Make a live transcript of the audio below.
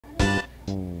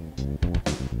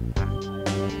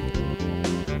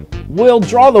We'll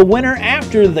draw the winner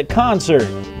after the concert.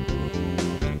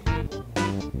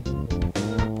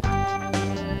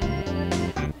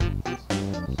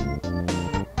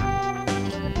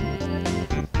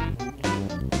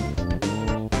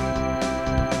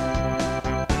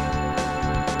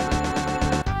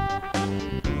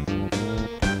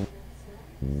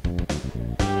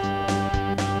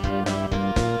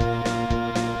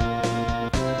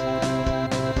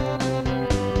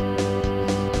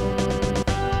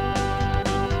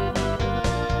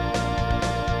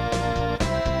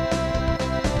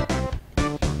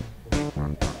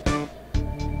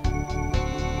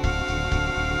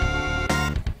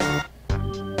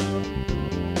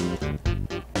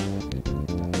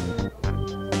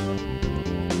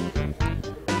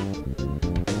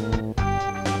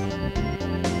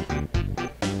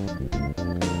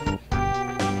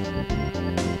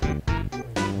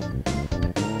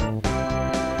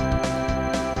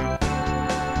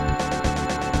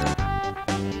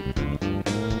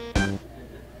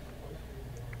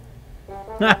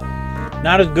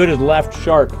 Not as good as Left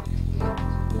Shark.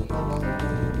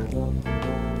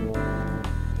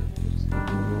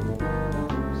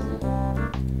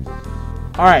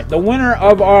 Alright, the winner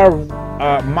of our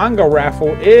manga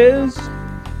raffle is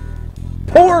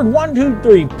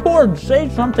Pord123. Pord, say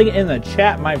something in the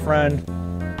chat, my friend.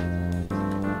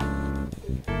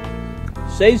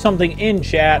 Say something in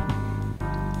chat.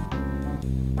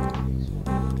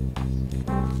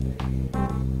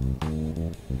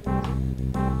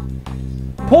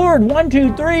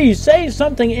 Pord123, say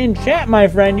something in chat, my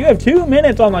friend. You have 2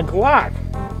 minutes on the clock.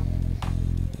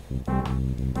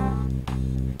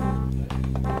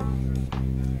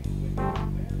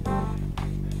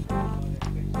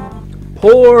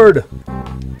 Pord,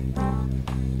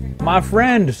 my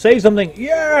friend, say something.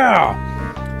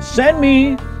 Yeah! Send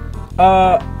me,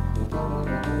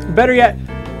 better yet,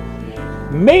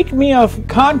 make me a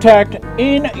contact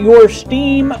in your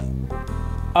Steam,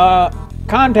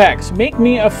 contacts. Make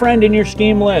me a friend in your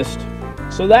Steam list.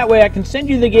 So that way I can send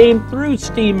you the game through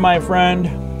Steam, my friend.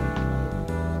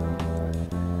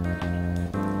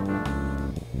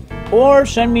 Or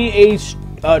send me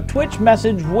a Twitch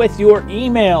message with your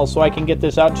email so I can get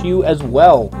this out to you as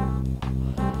well.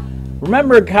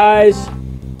 Remember, guys,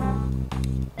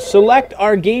 select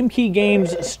our Game Key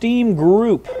Games Steam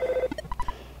group.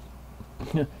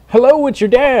 Hello, it's your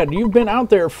dad. You've been out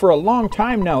there for a long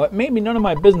time now. It may be none of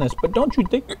my business, but don't you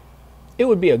think it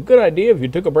would be a good idea if you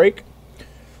took a break?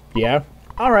 Yeah.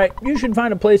 Alright, you should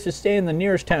find a place to stay in the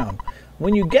nearest town.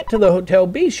 When you get to the hotel,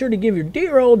 be sure to give your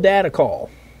dear old dad a call.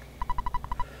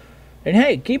 And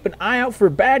hey, keep an eye out for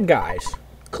bad guys.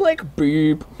 Click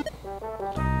beep.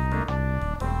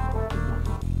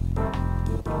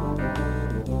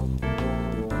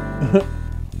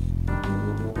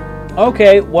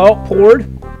 Okay, well, Pord,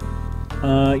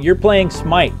 you're playing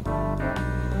Smite.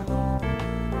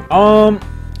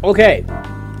 Okay.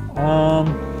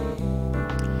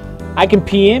 I can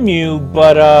PM you,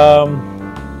 but,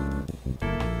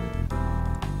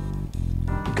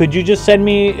 could you just send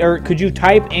me, or could you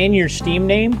type in your Steam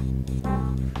name?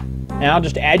 And I'll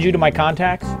just add you to my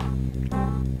contacts?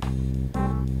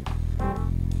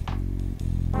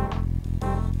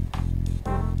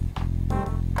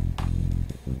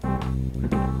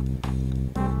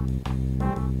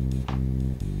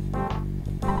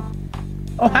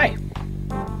 Oh, hi.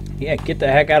 Yeah, get the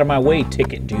heck out of my way,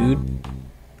 ticket dude.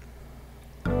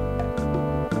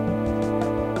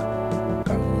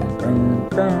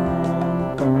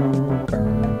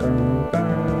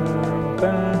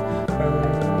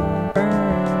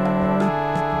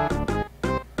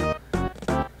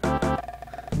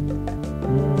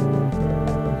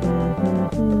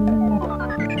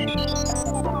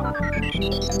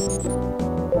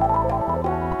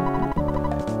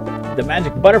 The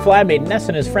magic butterfly made Ness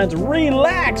and his friends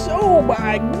relax. Oh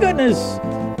my goodness.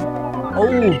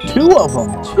 Oh, 2 of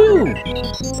them. 2.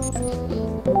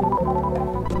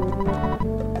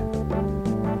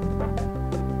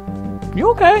 You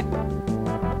okay?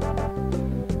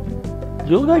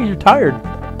 You look like you're tired.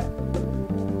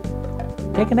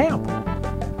 Take a nap.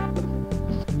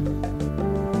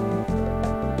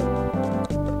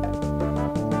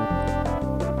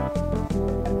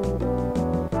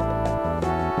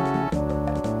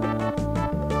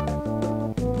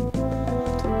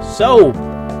 So,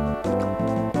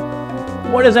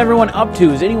 what is everyone up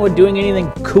to? Is anyone doing anything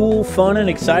cool, fun, and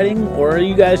exciting? Or are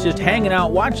you guys just hanging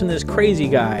out watching this crazy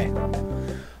guy?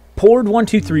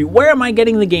 Pord123, where am I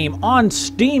getting the game? On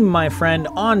Steam, my friend,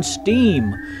 on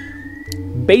Steam.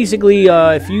 Basically,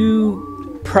 if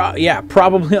you Yeah,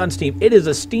 probably on Steam. It is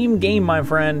a Steam game, my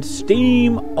friend.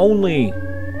 Steam only.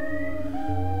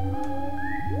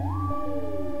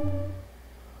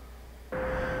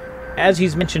 As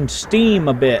he's mentioned Steam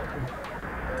a bit.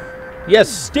 Yes,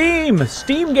 Steam!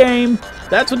 Steam game!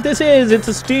 That's what this is. It's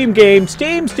a Steam game.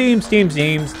 Steam game.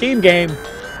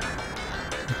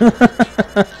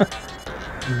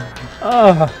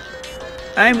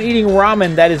 I'm eating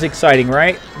ramen. That is exciting,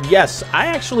 right? Yes, I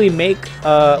actually make,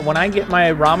 when I get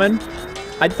my ramen,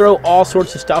 I throw all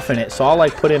sorts of stuff in it. So I'll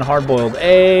like put in hard-boiled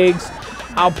eggs.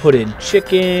 I'll put in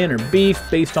chicken or beef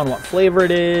based on what flavor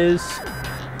it is.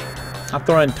 I'll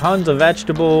throw in tons of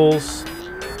vegetables.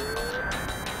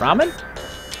 Ramen?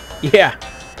 Yeah.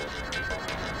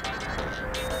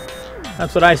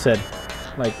 That's what I said.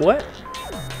 Like, what?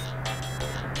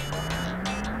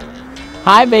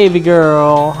 Hi, baby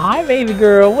girl. Hi, baby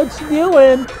girl. What you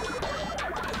doing?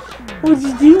 What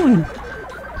you doing?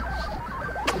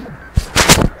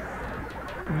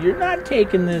 You're not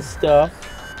taking this stuff.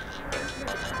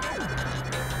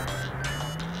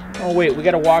 Oh, wait. We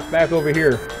got to walk back over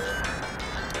here.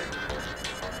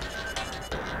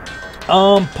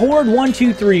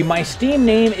 Poured123. My Steam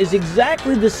name is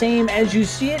exactly the same as you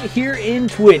see it here in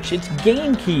Twitch. It's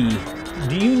GameKey.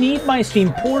 Do you need my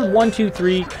Steam?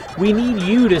 Poured123. We need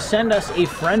you to send us a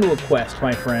friend request,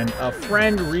 my friend. A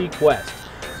friend request.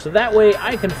 So that way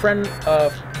I can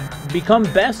become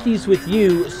besties with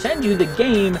you, send you the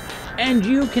game, and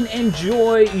you can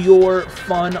enjoy your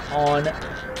fun on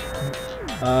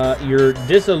your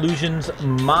Disillusions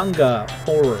manga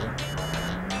horror.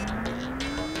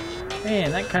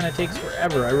 Man, that kind of takes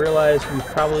forever. I realized we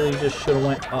probably just should have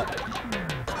went up.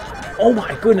 Oh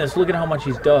my goodness, look at how much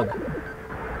he's dug.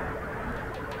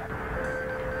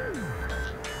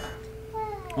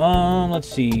 Let's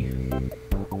see.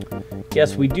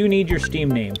 Yes, we do need your Steam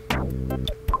name.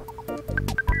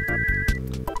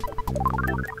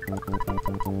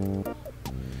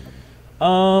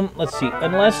 Let's see.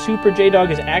 Unless Super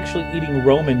J-Dog is actually eating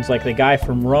Romans like the guy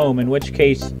from Rome, in which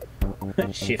case...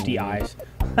 Shifty eyes.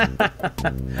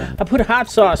 I put hot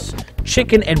sauce,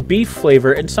 chicken, and beef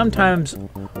flavor, and sometimes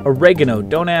oregano.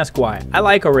 Don't ask why. I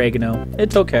like oregano.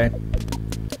 It's okay.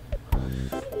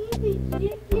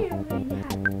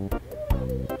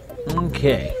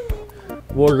 Okay.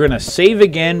 We're gonna save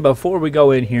again before we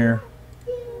go in here.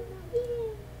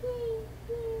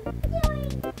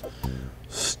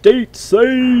 State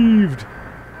saved!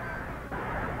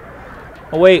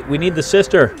 Oh wait, we need the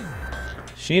sister.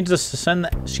 She needs us to send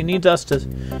she needs to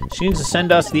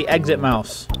send us the exit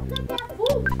mouse.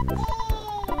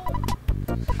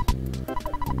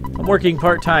 I'm working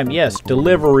part-time. Yes,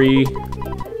 delivery.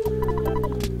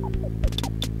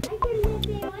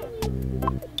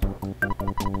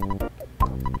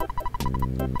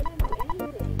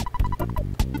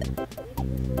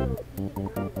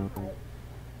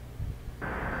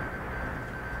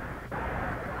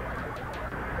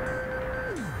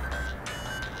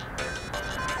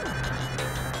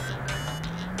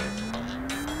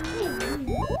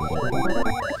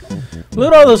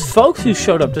 Look at all those folks who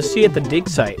showed up to see at the dig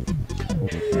site.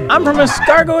 I'm from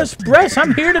Escargot Express.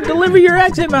 I'm here to deliver your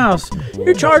exit mouse.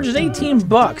 Your charge is 18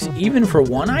 bucks, even for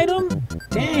one item?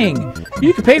 Dang.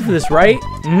 You can pay for this, right?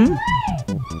 Mm-hmm.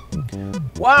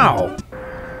 Wow.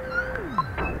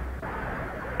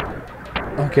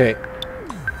 Okay.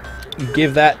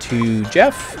 Give that to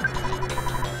Jeff.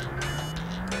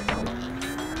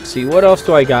 Let's see, what else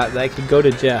do I got that I could go to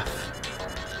Jeff?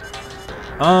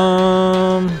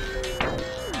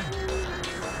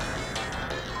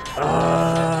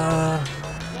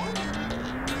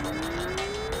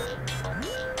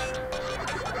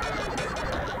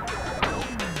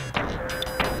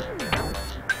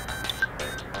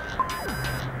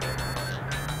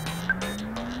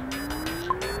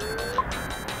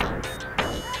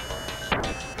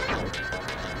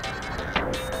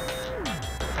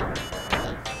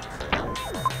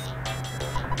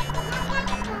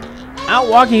 Out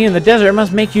walking in the desert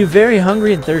must make you very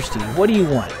hungry and thirsty. What do you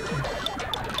want?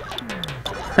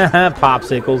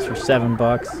 Popsicles for 7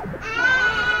 bucks.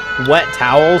 Wet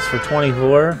towels for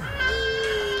 24.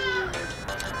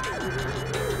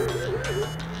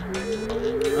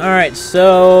 Alright,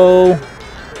 so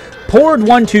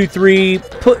Poured123,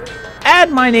 add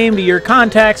my name to your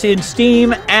contacts in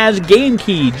Steam as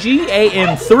GameKey,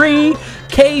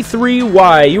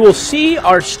 GAM3K3Y. You will see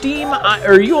our Steam,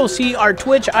 or you will see our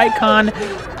Twitch icon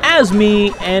as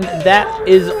me, and that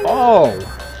is all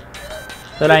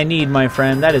that I need, my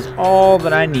friend. That is all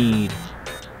that I need.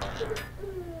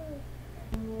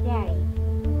 Daddy,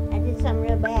 I did something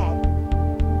real bad.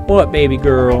 What, baby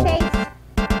girl? My face.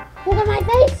 Look at my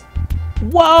face.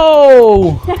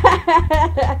 Whoa!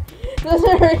 Those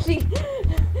are her cheeks.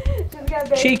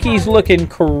 Cheeky's looking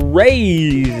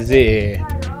crazy.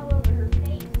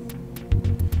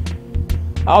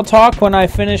 I'll talk when I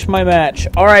finish my match.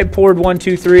 Alright, poured 1,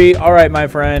 2, 3. Alright, my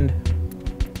friend.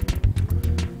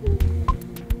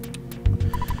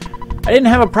 I didn't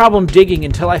have a problem digging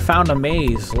until I found a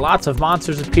maze. Lots of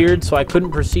monsters appeared, so I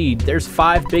couldn't proceed. There's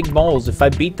 5 big moles. If I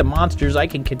beat the monsters, I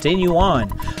can continue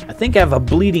on. I think I have a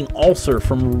bleeding ulcer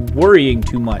from worrying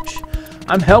too much.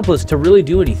 I'm helpless to really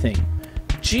do anything.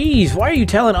 Jeez, why are you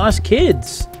telling us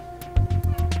kids?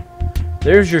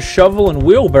 There's your shovel and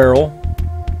wheelbarrow.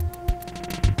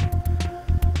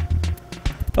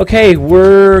 Okay,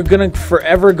 we're gonna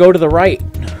forever go to the right.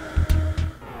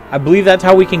 I believe that's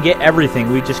how we can get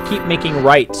everything. We just keep making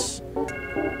rights.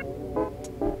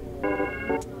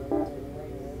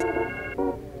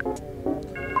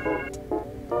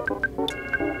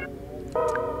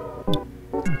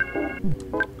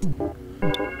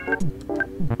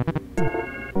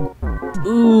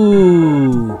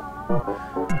 Ooh.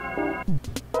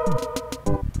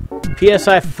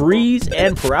 PSI freeze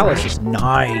and paralysis.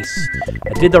 Nice. I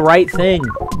did the right thing.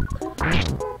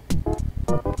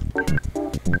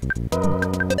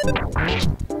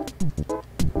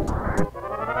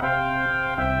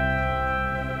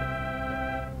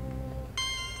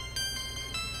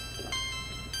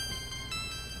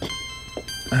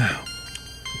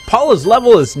 Paula's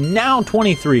level is now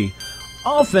 23.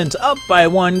 Offense up by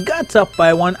 1, guts up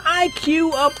by 1,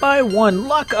 IQ up by 1,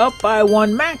 luck up by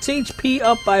 1, max HP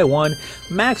up by 1,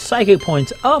 max psychic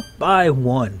points up by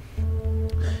 1.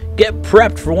 Get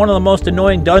prepped for one of the most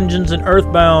annoying dungeons in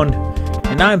Earthbound.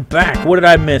 And I'm back. What did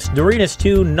I miss? Dorinus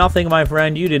 2, nothing, my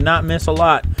friend. You did not miss a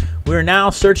lot. We're now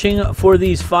searching for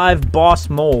these 5 boss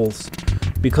moles.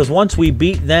 Because once we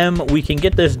beat them, we can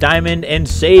get this diamond and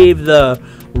save the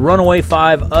Runaway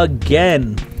 5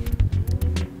 again.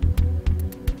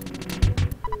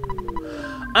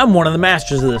 I'm one of the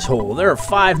masters of this hole. There are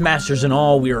 5 masters in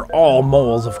all. We are all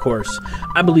moles, of course.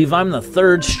 I believe I'm the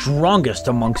 3rd strongest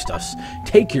amongst us.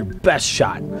 Take your best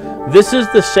shot. This is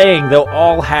the saying they'll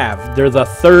all have. They're the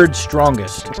 3rd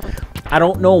strongest. I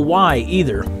don't know why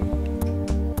either.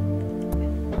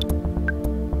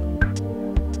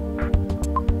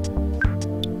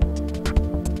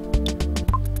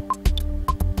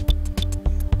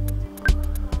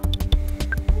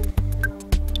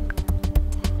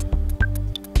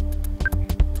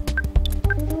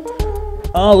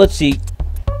 Let's see.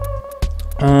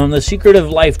 The secret of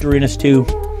life, Dorinus 2.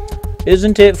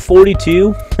 Isn't it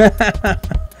 42?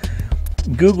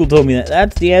 Google told me that.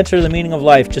 That's the answer to the meaning of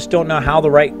life. Just don't know how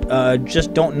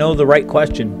just don't know the right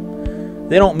question.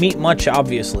 They don't meet much,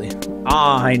 obviously.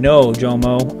 Ah, I know,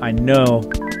 Jomo. I know.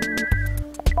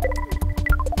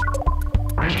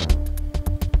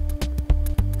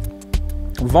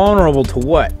 Vulnerable to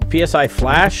what? PSI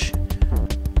flash?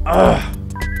 Ugh.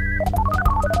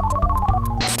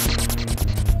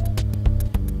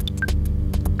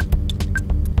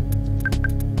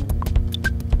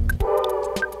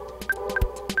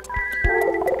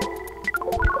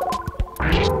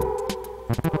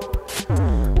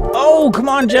 Oh, come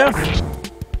on, Jeff.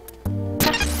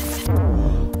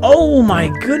 Oh my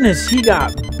goodness, he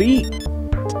got beat.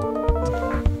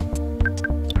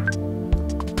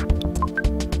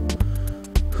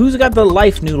 Who's got the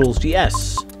life noodles?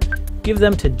 Yes. Give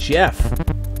them to Jeff.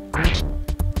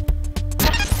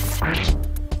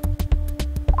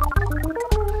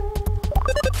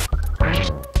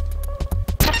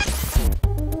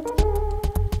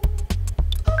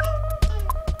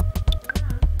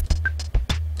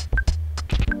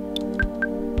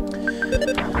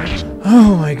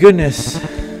 Oh my goodness.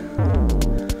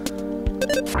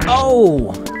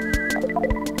 Oh!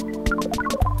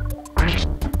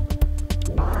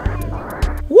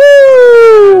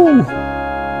 Woo!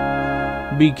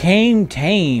 Became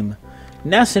tame.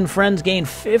 Ness and friends gained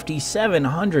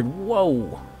 5,700.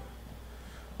 Whoa.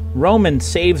 Roman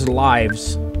saves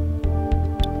lives.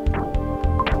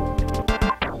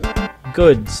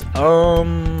 Goods.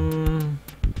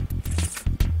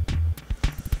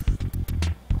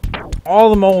 All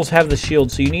the moles have the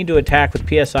shield, so you need to attack with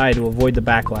PSI to avoid the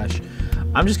backlash.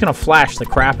 I'm just going to flash the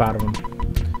crap out of them.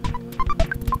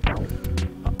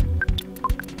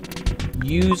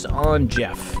 Use on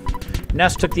Jeff.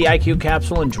 Ness took the IQ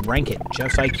capsule and drank it.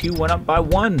 Jeff's IQ went up by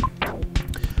 1.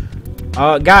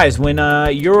 Guys, when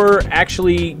you're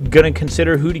actually going to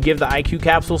consider who to give the IQ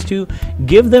capsules to,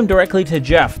 give them directly to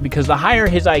Jeff, because the higher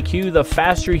his IQ, the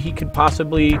faster he could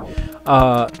possibly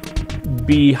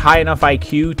be high enough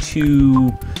IQ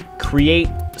to create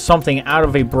something out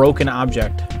of a broken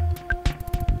object.